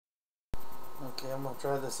Okay, I'm going to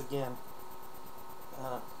try this again.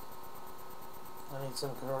 I need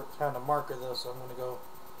some kind of marker though, so I'm going to go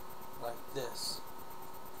like this.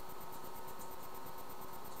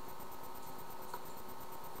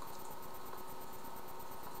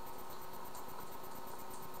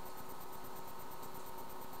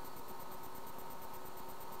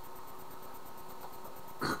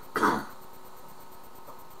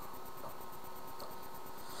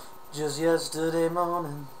 Just yesterday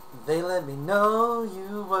morning, they let me know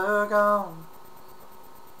you were gone.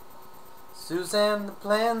 Susan, the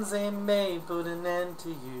plans they made put an end to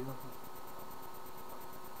you.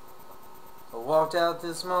 I walked out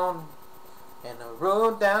this morning and I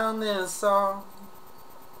wrote down this song.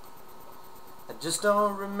 I just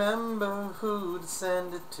don't remember who to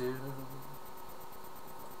send it to.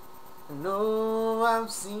 I know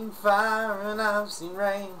I've seen fire and I've seen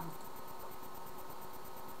rain.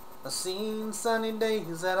 I've seen sunny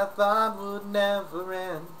days that I thought would never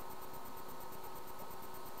end.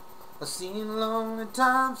 I've seen lonely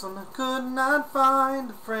times when I could not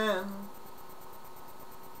find a friend,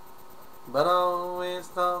 but I always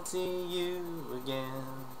thought I'd see you again.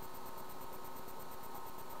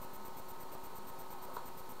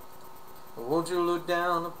 Won't you look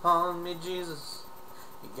down upon me, Jesus?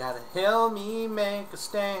 You gotta help me make a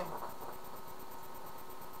stand.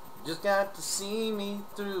 You just got to see me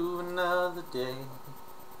through another day.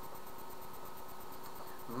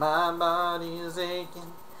 My body is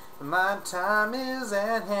aching, my time is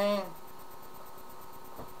at hand,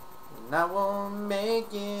 and I won't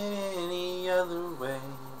make it any other way.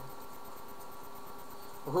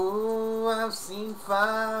 Oh, I've seen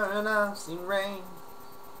fire and I've seen rain.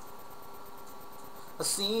 I've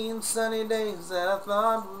seen sunny days that I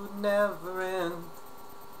thought would never end.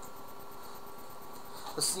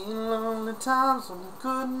 I've seen lonely times when I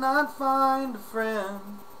could not find a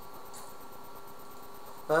friend,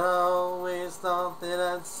 but I always thought that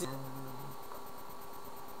I'd see you.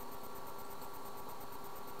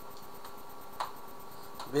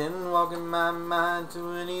 Been walking my mind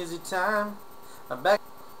to an easy time. My back,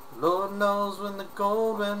 Lord knows when the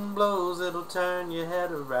cold wind blows, it'll turn your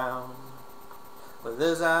head around. But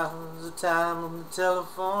there's hours of time on the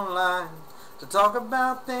telephone line to talk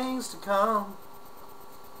about things to come.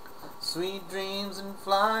 Sweet dreams and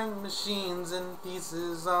flying machines and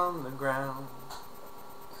pieces on the ground.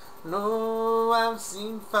 No, I've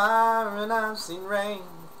seen fire and I've seen rain.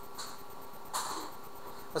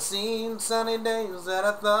 I've seen sunny days that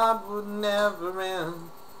I thought would never end.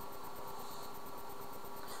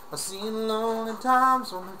 I've seen lonely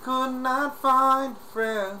times when I could not find a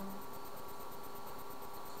friend,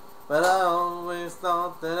 but I always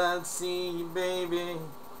thought that I'd see you, baby,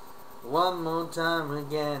 one more time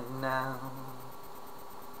again now.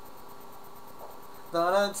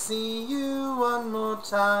 Thought I'd see you one more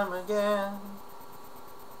time again.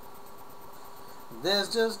 There's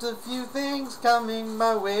just a few things coming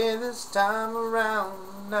my way this time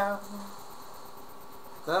around now.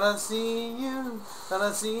 Thought I'd see you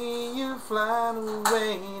flying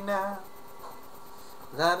away now.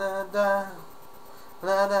 La da da,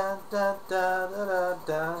 la da da da da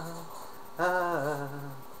da da.